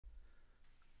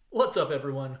What's up,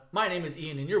 everyone? My name is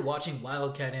Ian, and you're watching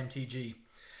Wildcat MTG.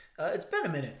 It's been a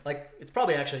minute. It's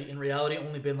probably actually, in reality,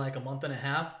 only been like a month and a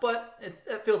half, but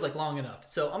it feels like long enough.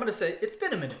 So I'm going to say it's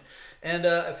been a minute. And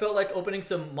I felt like opening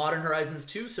some Modern Horizons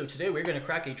 2, so today we're going to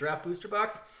crack a draft booster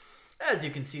box. As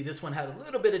you can see, this one had a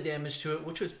little bit of damage to it,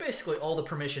 which was basically all the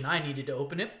permission I needed to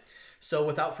open it. So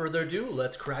without further ado,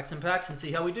 let's crack some packs and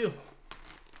see how we do.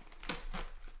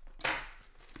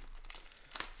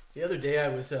 The other day I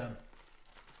was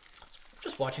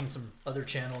just watching some other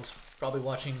channels, probably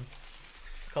watching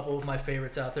a couple of my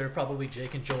favorites out there, probably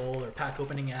Jake and Joel or Pack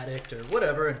Opening Addict or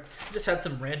whatever, and just had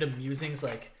some random musings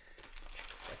like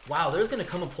wow, there's going to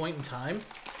come a point in time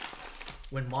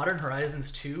when Modern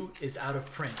Horizons 2 is out of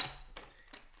print.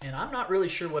 And I'm not really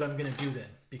sure what I'm going to do then,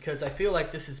 because I feel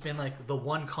like this has been like the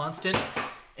one constant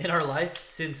in our life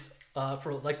since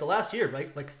for like the last year,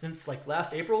 right? Like since like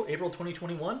last April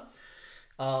 2021.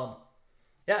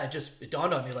 Yeah, it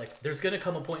dawned on me, like, there's going to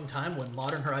come a point in time when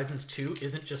Modern Horizons 2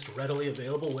 isn't just readily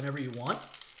available whenever you want.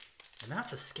 And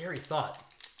that's a scary thought.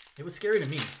 It was scary to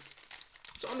me.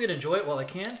 So I'm going to enjoy it while I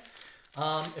can.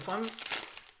 If I'm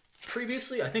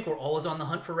previously, I think we're always on the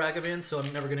hunt for Ragavan, so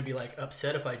I'm never going to be, like,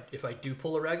 upset if I do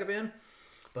pull a Ragavan.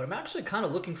 But I'm actually kind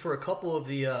of looking for a couple of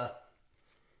the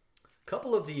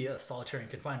Solitary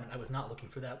and Confinement. I was not looking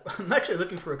for that. I'm actually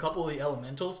looking for a couple of the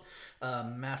Elementals,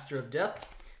 Master of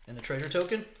Death, and the treasure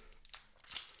token.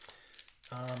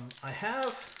 I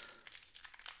have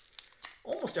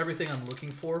almost everything I'm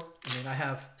looking for. I mean, I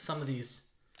have some of these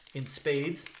in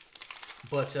spades,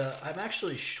 but I'm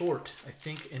actually short, I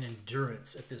think, in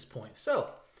endurance at this point.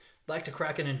 So, I'd like to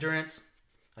crack an endurance.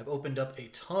 I've opened up a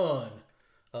ton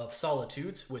of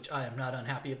solitudes, which I am not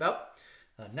unhappy about.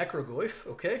 Necrogoyf,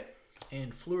 okay,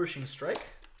 and Flourishing Strike.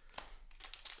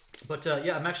 But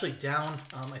yeah, I'm actually down,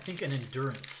 I think, an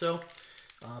endurance. So,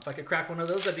 if I could crack one of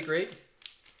those, that'd be great.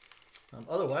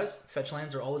 Otherwise, fetch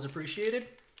lands are always appreciated.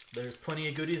 There's plenty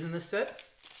of goodies in this set.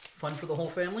 Fun for the whole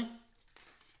family. I'm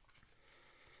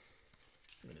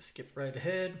going to skip right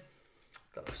ahead.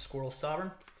 Got our Squirrel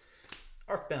Sovereign,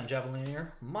 Arcbound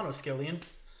Javelineer, Monoscallion,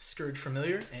 Scourge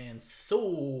Familiar, and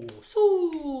Soul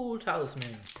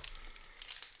Talisman.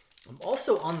 I'm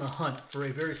also on the hunt for a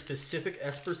very specific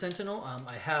Esper Sentinel.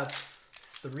 I have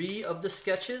 3 of the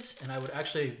sketches, and I would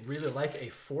actually really like a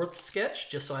 4th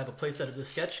sketch, just so I have a playset of the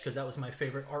sketch, because that was my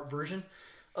favorite art version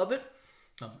of it.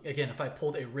 Again, if I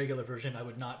pulled a regular version, I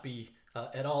would not be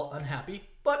at all unhappy,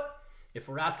 but if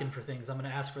we're asking for things, I'm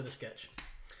going to ask for the sketch.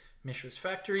 Mishra's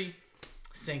Factory,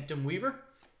 Sanctum Weaver,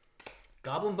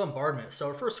 Goblin Bombardment. So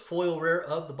our first foil rare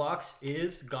of the box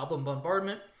is Goblin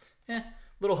Bombardment.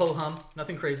 Little ho-hum,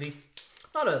 nothing crazy.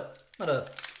 Not a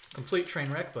complete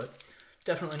train wreck, but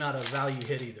definitely not a value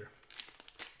hit either.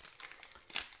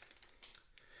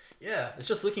 Yeah, it's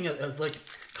just looking at, I was like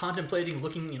contemplating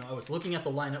looking, I was looking at the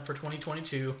lineup for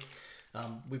 2022.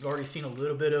 We've already seen a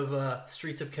little bit of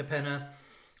Streets of Capenna.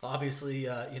 Obviously,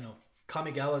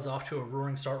 Kamigawa is off to a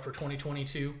roaring start for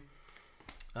 2022.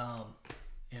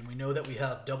 And we know that we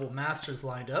have double masters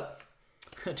lined up.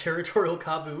 Territorial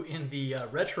Kavu in the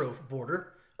retro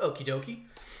border. Okie dokie.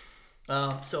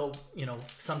 So,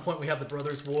 some point we have the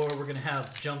Brothers War. We're going to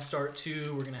have Jumpstart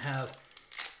 2. We're going to have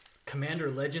Commander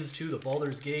Legends 2, the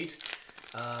Baldur's Gate.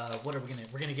 What are we going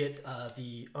to... We're going to get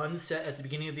the Unset at the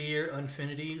beginning of the year,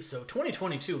 Unfinity. So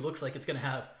 2022 looks like it's going to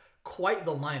have quite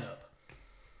the lineup.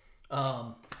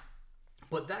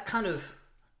 But that kind of...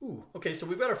 Ooh, okay, so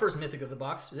we've got our first Mythic of the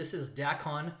box. This is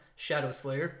Dakon Shadow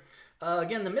Slayer.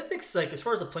 Again, the Mythics, like as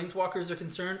far as the Planeswalkers are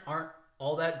concerned, aren't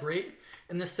all that great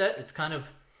in this set. It's kind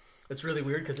of... It's really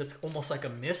weird because it's almost like a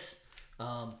miss.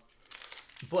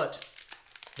 But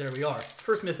there we are.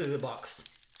 First Mythic of the box.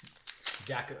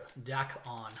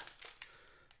 Dakon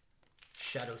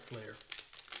Shadow Slayer.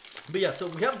 But yeah, so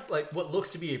we have like what looks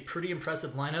to be a pretty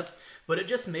impressive lineup, but it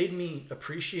just made me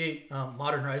appreciate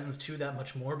Modern Horizons 2 that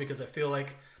much more, because I feel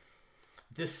like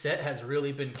this set has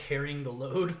really been carrying the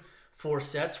load for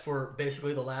sets for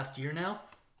basically the last year now.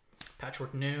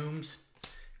 Patchwork Gnomes,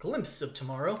 Glimpse of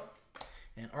Tomorrow,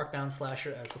 and Arcbound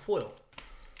Slasher as the foil.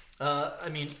 I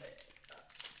mean,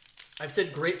 I've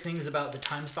said great things about the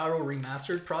Time Spiral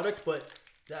Remastered product, but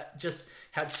that just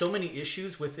had so many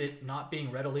issues with it not being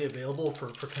readily available for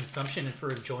consumption and for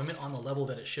enjoyment on the level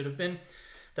that it should have been,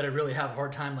 that I really have a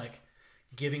hard time like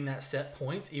giving that set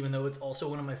points, even though it's also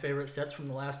one of my favorite sets from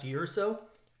the last year or so.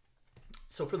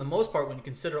 So for the most part, when you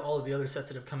consider all of the other sets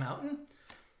that have come out,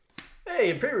 hey,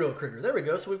 Imperial Recruiter, there we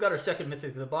go. So we've got our second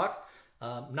Mythic of the box.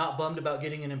 Not bummed about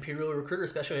getting an Imperial Recruiter,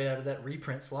 especially out of that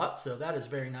reprint slot, so that is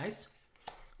very nice.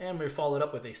 And we followed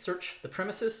up with a Search the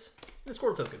Premises and a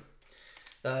Squirrel token.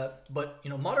 But, you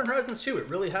know, Modern Horizons 2, it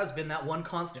really has been that one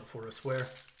constant for us where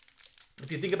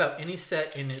if you think about any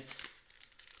set in its,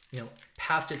 you know,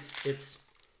 past its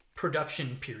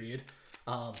production period,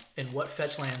 and what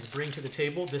fetch lands bring to the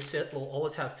table, this set will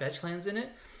always have fetch lands in it.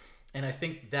 And I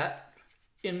think that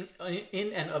in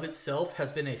and of itself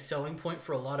has been a selling point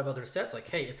for a lot of other sets. Like,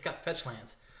 hey, it's got fetch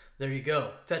lands. There you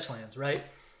go, fetch lands, right?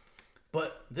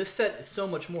 But this set is so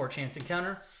much more. Chance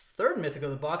Encounter. Third mythic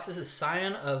of the box. This is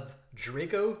Scion of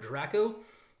Draco.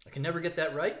 I can never get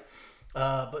that right.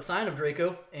 But Scion of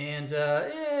Draco. And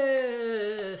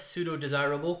pseudo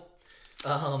desirable.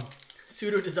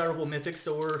 Pseudo desirable mythic.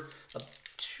 So we're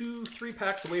 2-3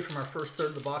 packs away from our first third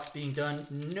of the box being done.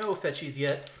 No fetchies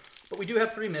yet. But we do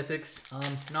have 3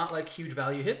 mythics. Not like huge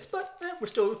value hits, but we're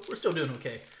still doing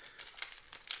okay.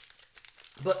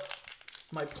 But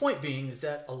my point being is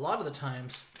that a lot of the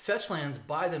times, fetch lands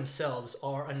by themselves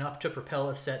are enough to propel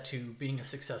a set to being a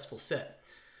successful set.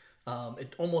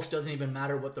 It almost doesn't even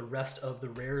matter what the rest of the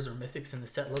rares or mythics in the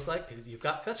set look like because you've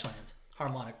got fetch lands.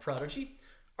 Harmonic Prodigy,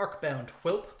 Arcbound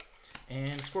Whelp,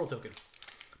 and Squirrel Token.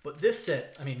 But this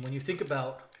set, I mean, when you think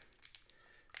about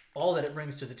all that it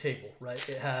brings to the table, right?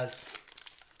 It has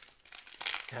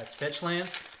fetch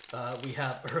lands. We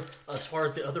have, as far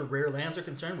as the other rare lands are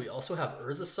concerned, we also have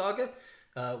Urza Saga.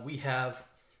 We have,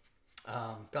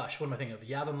 gosh, what am I thinking of?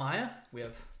 Yavimaya. We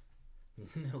have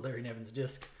Larry Nevin's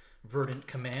Disc, Verdant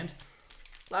Command.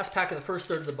 Last pack of the first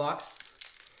third of the box.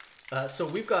 So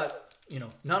we've got, you know,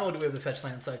 not only do we have the fetch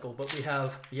land cycle, but we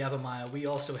have Yavimaya. We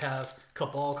also have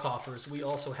Cabal Coffers. We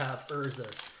also have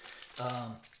Urzas.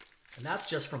 And that's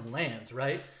just from lands,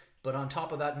 right? But on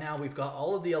top of that, now we've got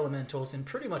all of the elementals, and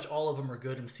pretty much all of them are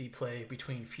good in C play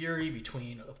between Fury,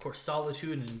 between, of course,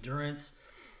 Solitude and Endurance,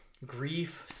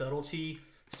 Grief, Subtlety,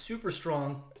 super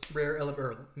strong rare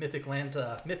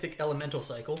mythic elemental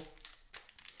cycle.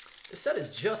 This set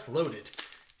is just loaded.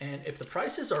 And if the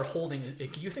prices are holding,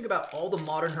 if you think about all the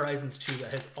Modern Horizons 2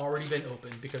 that has already been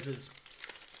opened, because it's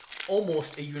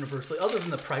almost a universally, other than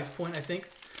the price point, I think,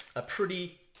 a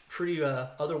pretty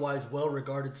otherwise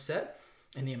well-regarded set.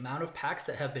 And the amount of packs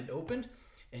that have been opened,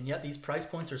 and yet these price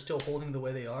points are still holding the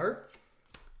way they are.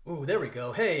 Ooh, there we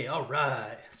go. Hey, all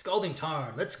right. Scalding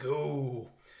Tarn, let's go.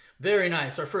 Very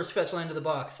nice. Our first fetch land of the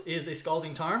box is a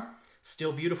Scalding Tarn.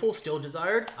 Still beautiful, still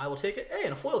desired. I will take it. Hey,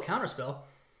 and a foil counterspell.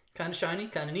 Kind of shiny,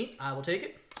 kind of neat. I will take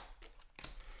it.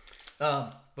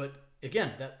 But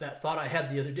again, that thought I had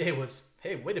the other day was,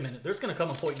 hey, wait a minute. There's going to come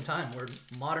a point in time where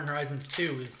Modern Horizons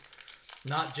 2 is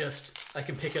not just I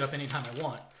can pick it up anytime I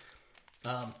want.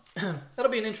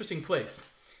 That'll be an interesting place.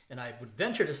 And I would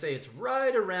venture to say it's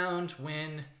right around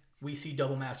when we see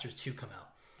Double Masters 2 come out.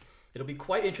 It'll be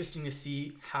quite interesting to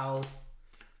see how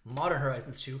Modern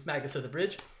Horizons 2, Magus of the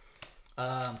Bridge,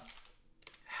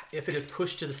 if it is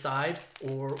pushed to the side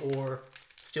or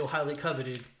still highly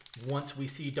coveted once we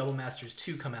see Double Masters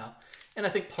 2 come out. And I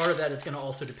think part of that is going to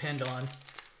also depend on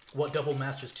what Double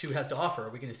Masters 2 has to offer. Are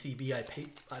we going to see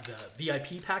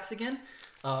VIP packs again?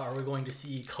 Are we going to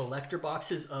see collector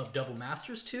boxes of Double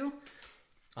Masters 2?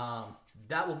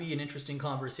 That will be an interesting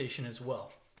conversation as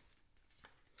well.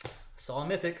 Saw a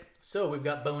mythic. So we've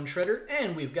got Bone Shredder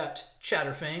and we've got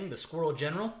Chatterfang, the Squirrel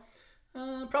General.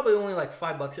 Probably only like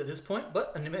 $5 at this point,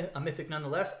 but a mythic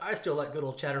nonetheless. I still like good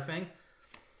old Chatterfang.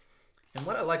 And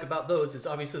what I like about those is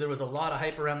obviously there was a lot of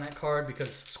hype around that card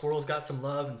because Squirrels got some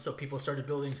love, and so people started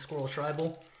building Squirrel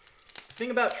Tribal. The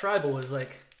thing about Tribal is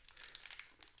like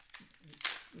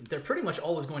they're pretty much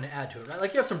always going to add to it, right?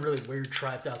 Like you have some really weird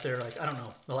tribes out there. Like I don't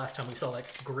know the last time we saw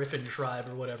like Griffin Tribe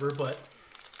or whatever, but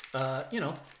you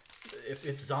know, if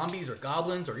it's zombies or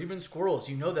goblins or even squirrels,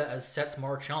 you know that as sets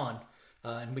march on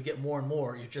and we get more and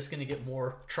more, you're just going to get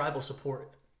more tribal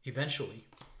support eventually.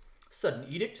 Sudden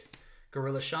Edict,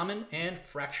 Gorilla Shaman, and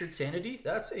Fractured Sanity.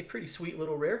 That's a pretty sweet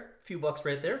little rare. A few bucks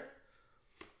right there.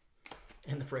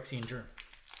 And the Phyrexian Germ.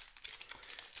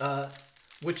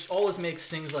 Which always makes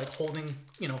things like holding,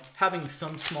 you know, having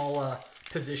some small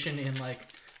position in like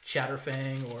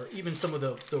Chatterfang or even some of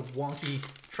the wonky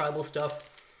tribal stuff.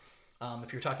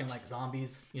 If you're talking like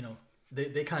zombies, you know,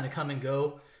 they kind of come and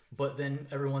go. But then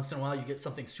every once in a while you get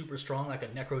something super strong like a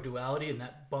Necro Duality, and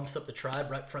that bumps up the tribe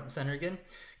right front and center again.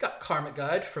 Got Karmic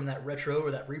Guide from that retro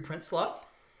or that reprint slot.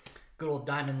 Good old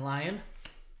Diamond Lion.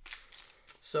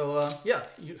 So yeah,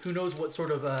 who knows what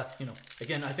sort of, you know,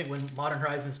 again, I think when Modern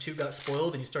Horizons 2 got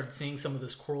spoiled and you started seeing some of the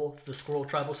squirrel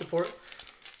tribal support,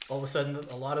 all of a sudden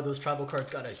a lot of those tribal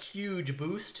cards got a huge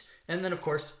boost. And then of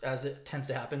course, as it tends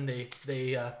to happen, they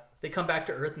come back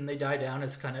to earth and they die down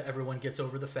as kind of everyone gets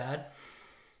over the fad.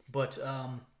 But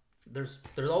there's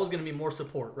always going to be more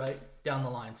support, right? Down the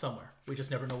line somewhere. We just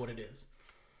never know what it is.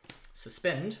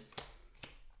 suspend.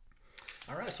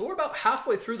 All right, so we're about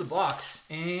halfway through the box,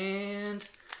 and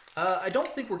I don't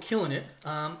think we're killing it.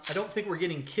 I don't think we're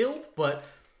getting killed, but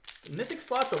Mythic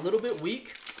slot's a little bit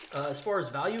weak as far as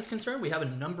value is concerned. We have a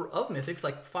number of Mythics,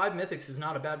 like 5 Mythics is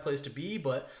not a bad place to be,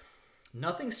 but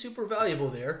nothing super valuable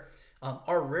there.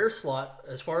 Our rare slot,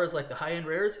 as far as like the high-end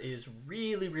rares, is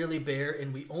really, really bare,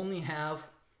 and we only have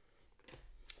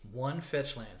 1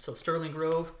 fetch land. So Sterling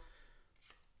Grove,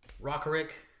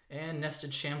 Rockerick, and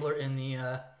Nested Shambler in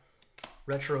the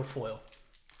retro foil.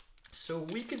 So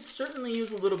we could certainly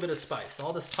use a little bit of spice.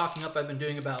 All this talking up I've been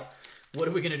doing about what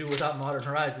are we going to do without Modern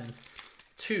Horizons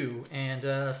 2, and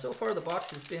so far the box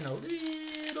has been a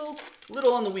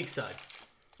little on the weak side,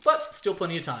 but still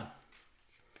plenty of time.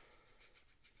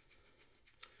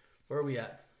 Where are we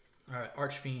at? All right,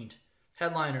 Archfiend,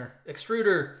 Headliner,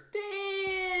 Extruder.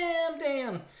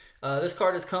 Damn. This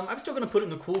card has come. I'm still going to put it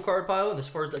in the cool card pile. As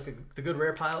far as like the good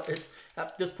rare pile, it's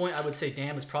at this point I would say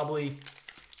damn is probably,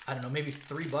 I don't know, maybe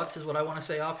 $3 is what I want to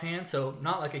say offhand. So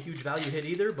not like a huge value hit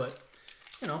either, but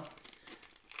you know,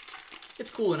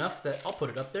 it's cool enough that I'll put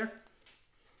it up there.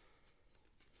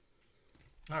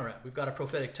 All right, we've got a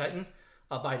Prophetic Titan,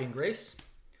 Abiding Grace,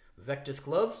 Vectis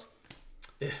Gloves,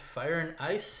 Fire and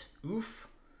Ice, oof.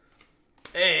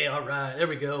 Hey, all right, there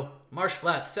we go. Marsh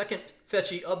Flats, second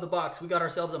fetchy of the box. We got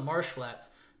ourselves a Marsh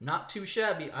Flats. Not too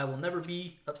shabby. I will never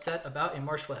be upset about a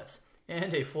Marsh Flats.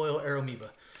 And a foil Aeromoeba.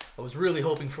 I was really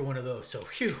hoping for one of those, so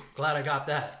phew, glad I got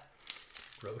that.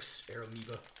 Gross,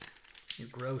 Aeromoeba. You're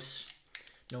gross.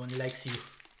 No one likes you.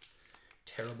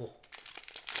 Terrible.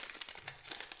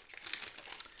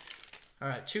 All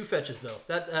right, 2 fetches though.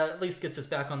 That at least gets us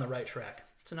back on the right track.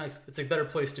 It's a better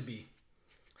place to be,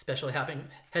 especially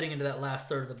heading into that last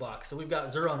third of the box. So we've got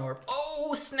Zuron Orb.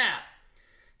 Oh, snap.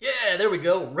 Yeah, there we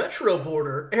go. Retro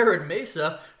Border, Arid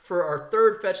Mesa for our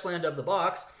 3rd fetch land of the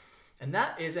box. And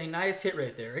that is a nice hit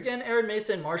right there. Again, Arid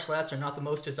Mesa and Marsh Flats are not the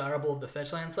most desirable of the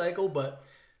fetch land cycle, but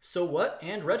so what?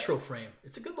 And Retro Frame.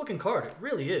 It's a good looking card. It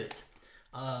really is.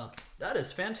 That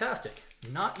is fantastic.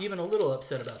 Not even a little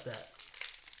upset about that.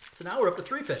 So now we're up to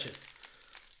 3 fetches.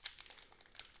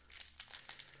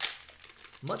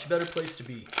 Much better place to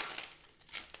be.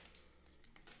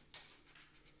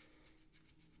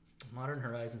 Modern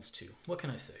Horizons 2. What can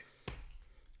I say?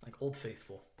 Like Old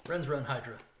Faithful. Ren's Run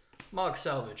Hydra. Mog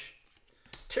Salvage.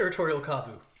 Territorial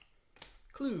Kavu.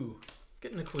 Clue.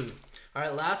 Getting a clue.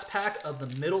 Alright, last pack of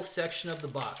the middle section of the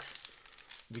box.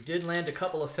 We did land a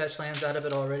couple of fetch lands out of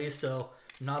it already, so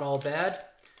not all bad.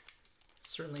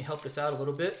 Certainly helped us out a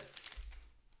little bit.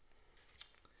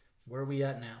 Where are we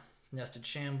at now? Nested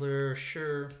Shambler,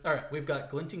 sure. All right, we've got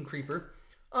Glinting Creeper,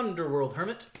 Underworld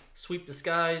Hermit, Sweep the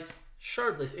Skies,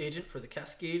 Shardless Agent for the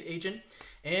Cascade Agent,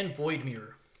 and Void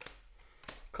Mirror.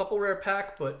 Couple rare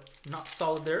pack, but not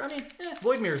solid there. I mean,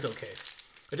 Void Mirror is okay.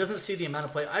 It doesn't see the amount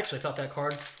of play. I actually thought that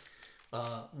card,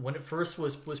 when it first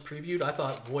was previewed, I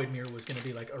thought Void Mirror was going to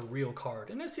be like a real card.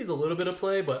 And it sees a little bit of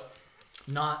play, but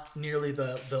not nearly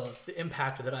the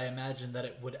impact that I imagined that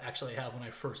it would actually have when I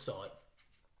first saw it.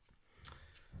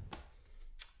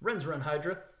 Ren's Run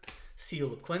Hydra,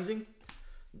 Seal of Cleansing,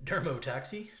 Dermo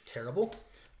Taxi, terrible.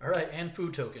 All right, and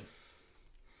Food Token.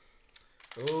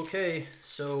 Okay,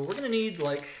 so we're gonna need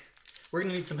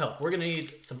some help. We're gonna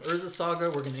need some Urza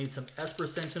Saga. We're gonna need some Esper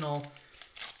Sentinel.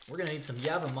 We're gonna need some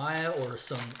Yavimaya or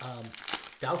some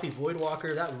Douthie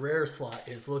Voidwalker. That rare slot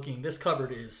is looking. This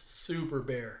cupboard is super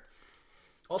bare.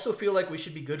 Also feel like we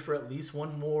should be good for at least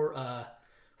one more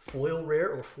foil rare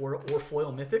or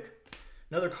foil mythic.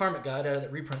 Another Karmic Guide out of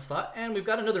that reprint slot. And we've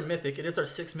got another Mythic. It is our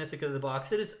 6th Mythic of the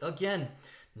box. It is, again,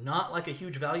 not like a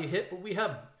huge value hit, but we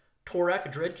have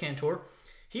Torak Dread Cantor.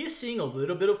 He is seeing a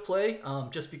little bit of play,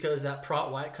 just because that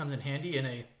Prot White comes in handy in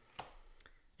a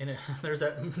there's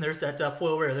that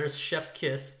foil rare. There's Chef's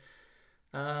Kiss.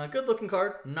 Good looking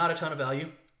card. Not a ton of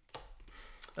value.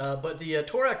 But the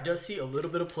Torak does see a little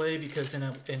bit of play because in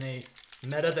a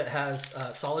meta that has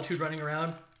Solitude running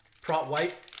around, Prot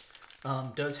White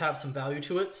does have some value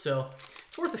to it, so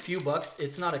it's worth a few bucks.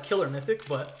 It's not a killer mythic,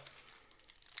 but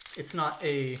it's not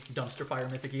a dumpster fire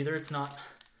mythic either. It's not,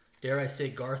 dare I say,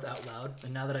 Garth out loud.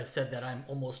 And now that I've said that, I'm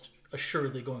almost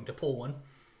assuredly going to pull one.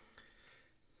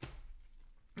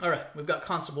 All right, we've got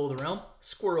Constable of the Realm,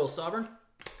 Squirrel Sovereign,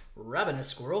 Ravenous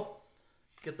Squirrel.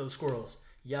 Get those squirrels.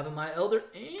 Yavimaya Elder,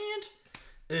 and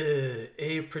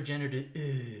a Progenitor.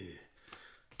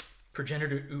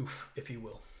 Progenitor Oof, if you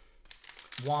will.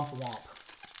 Womp womp.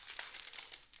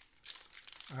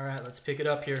 All right, let's pick it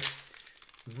up here.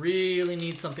 Really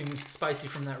need something spicy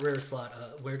from that rare slot.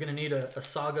 We're going to need a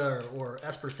Saga or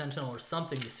Esper Sentinel or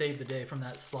something to save the day from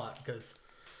that slot, because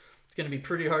It's going to be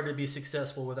pretty hard to be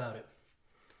successful without it.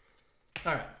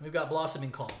 All right, we've got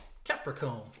Blossoming Calm,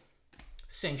 Capricorn,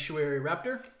 Sanctuary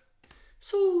Raptor,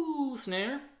 Soul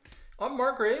Snare,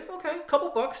 Margrave. Okay, couple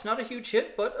bucks, not a huge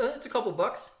hit, but it's a couple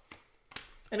bucks.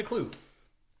 And a clue.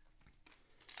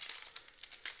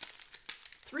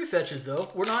 3 fetches though.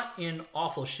 We're not in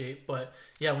awful shape, but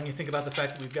yeah, when you think about the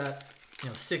fact that we've got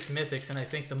 6 mythics, and I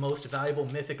think the most valuable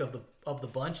mythic of the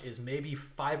bunch is maybe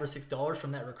 $5 or $6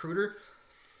 from that recruiter.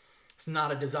 It's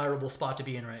not a desirable spot to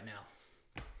be in right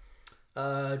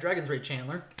now. Dragon's Raid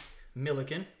Chandler,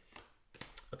 Milliken,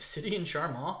 Obsidian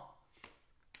Charmaw,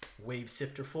 Wave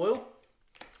Sifter Foil.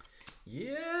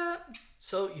 Yeah,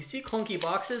 so you see clunky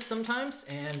boxes sometimes,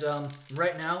 and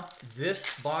right now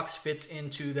this box fits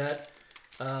into that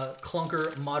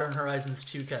clunker Modern Horizons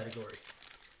 2 category.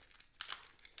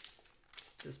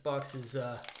 This box is,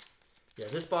 yeah,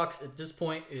 this box at this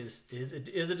point is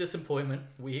a disappointment.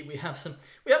 We have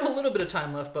a little bit of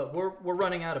time left, but we're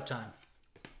running out of time,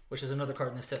 which is another card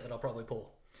in this set that I'll probably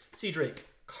pull. Sea Drake,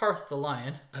 Karth the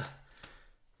Lion,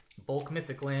 bulk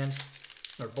mythic land,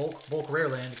 or bulk rare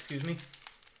land, excuse me.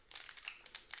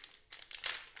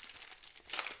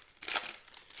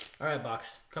 All right,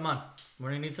 box, come on. We're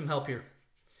gonna need some help here.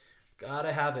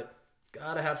 Gotta have it.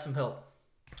 Gotta have some help.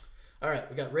 All right,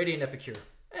 we got Radiant Epicure.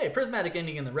 Hey, Prismatic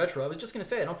ending in the retro. I was just gonna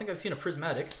say, I don't think I've seen a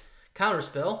Prismatic.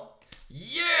 Counterspell.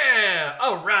 Yeah!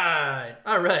 All right.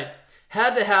 All right.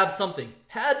 Had to have something.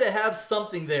 Had to have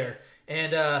something there.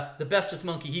 And the Bestest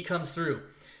Monkey, he comes through.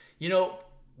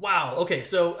 Wow. Okay,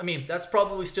 so, I mean, that's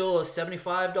probably still a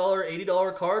 $75,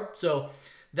 $80 card. So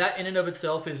that in and of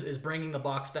itself is bringing the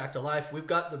box back to life. We've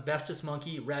got the Bestest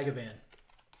Monkey, Ragavan.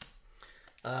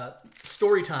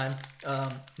 Story time.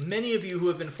 Many of you who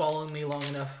have been following me long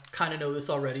enough kind of know this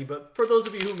already, but for those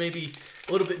of you who may be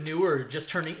a little bit newer or just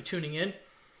tuning in,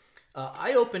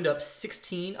 I opened up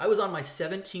 16. I was on my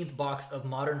 17th box of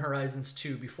Modern Horizons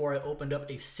 2 before I opened up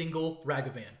a single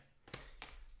Ragavan.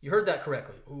 You heard that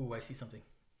correctly. Ooh, I see something.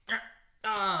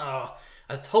 Ah,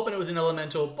 I was hoping it was an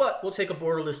elemental, but we'll take a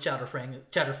borderless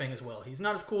Chatterfang as well. He's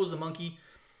not as cool as the monkey,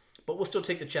 but we'll still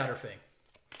take the Chatterfang.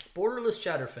 Borderless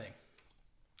Chatterfang.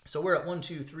 So we're at 1,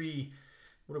 2, 3,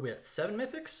 what are we at? 7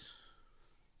 mythics?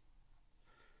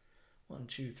 1,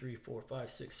 2, 3, 4, 5,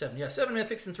 6, 7. Yeah, 7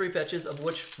 mythics and 3 fetches, of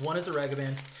which 1 is a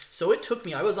Ragavan. So it took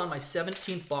me, I was on my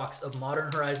 17th box of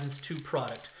Modern Horizons 2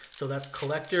 product. So that's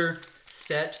collector,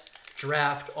 set,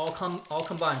 draft, all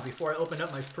combined before I opened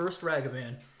up my first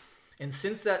Ragavan. And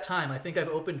since that time, I think I've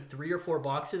opened 3 or 4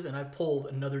 boxes and I've pulled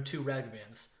another 2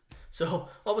 Ragavans. So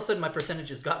all of a sudden my percentage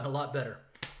has gotten a lot better.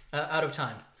 Out of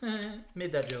time.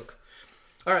 Made that joke.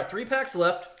 All right, 3 packs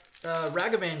left.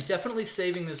 Ragavan definitely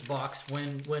saving this box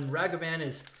when Ragavan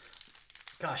is,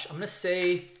 gosh, I'm gonna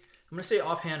say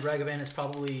offhand Ragavan is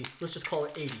probably, let's just call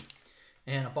it 80,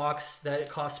 and a box that it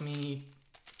cost me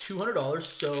 $200.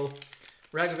 So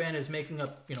Ragavan is making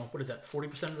up, what is that,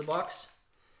 40% of the box.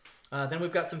 Then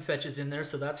we've got some fetches in there,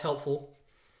 so that's helpful.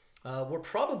 We're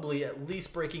probably at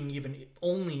least breaking even,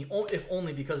 if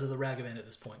only because of the Ragavan at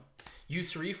this point.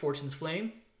 Usuri, Fortune's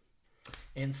Flame,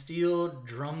 and Steel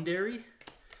Drumdairy.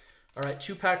 All right,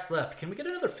 2 packs left. Can we get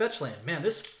another fetch land? Man,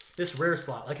 this rare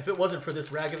slot, like if it wasn't for this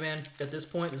Ragavan at this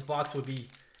point, this box would be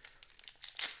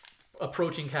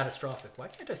approaching catastrophic. Why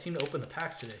can't I seem to open the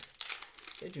packs today?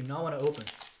 They do not want to open.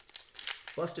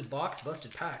 Busted box,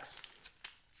 busted packs.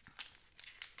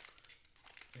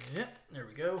 Yep, there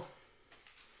we go.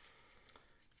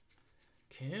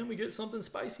 Can we get something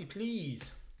spicy,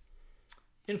 please?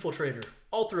 Infiltrator,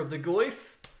 Altar of the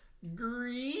Goyf,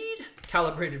 Greed,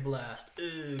 Calibrated Blast.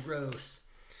 Ew, gross.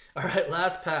 All right,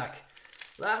 last pack,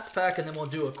 and then we'll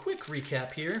do a quick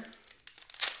recap here.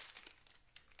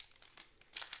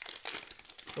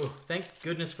 Oh, thank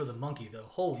goodness for the monkey, though.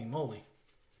 Holy moly.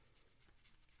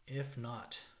 If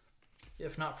not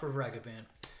for Ragavan.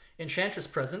 Enchantress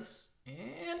Presence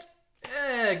and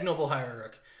Ignoble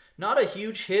Hierarch. Not a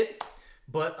huge hit.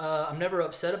 But I'm never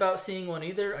upset about seeing one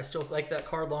either. I still like that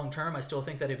card long term. I still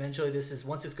think that eventually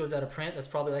once this goes out of print, that's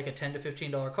probably like a $10 to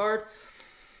 $15 card.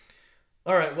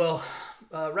 All right, well,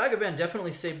 Ragavan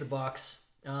definitely saved the box.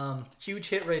 Huge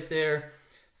hit right there.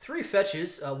 3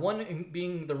 fetches, one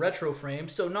being the retro frame,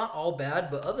 so not all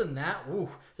bad. But other than that,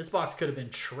 ooh, this box could have been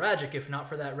tragic if not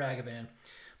for that Ragavan.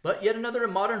 But yet another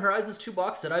Modern Horizons 2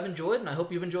 box that I've enjoyed, and I hope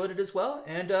you've enjoyed it as well.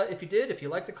 And if you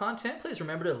like the content, please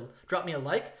remember to drop me a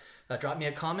like. Drop me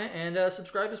a comment and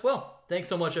subscribe as well. Thanks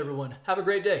so much, everyone. Have a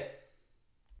great day.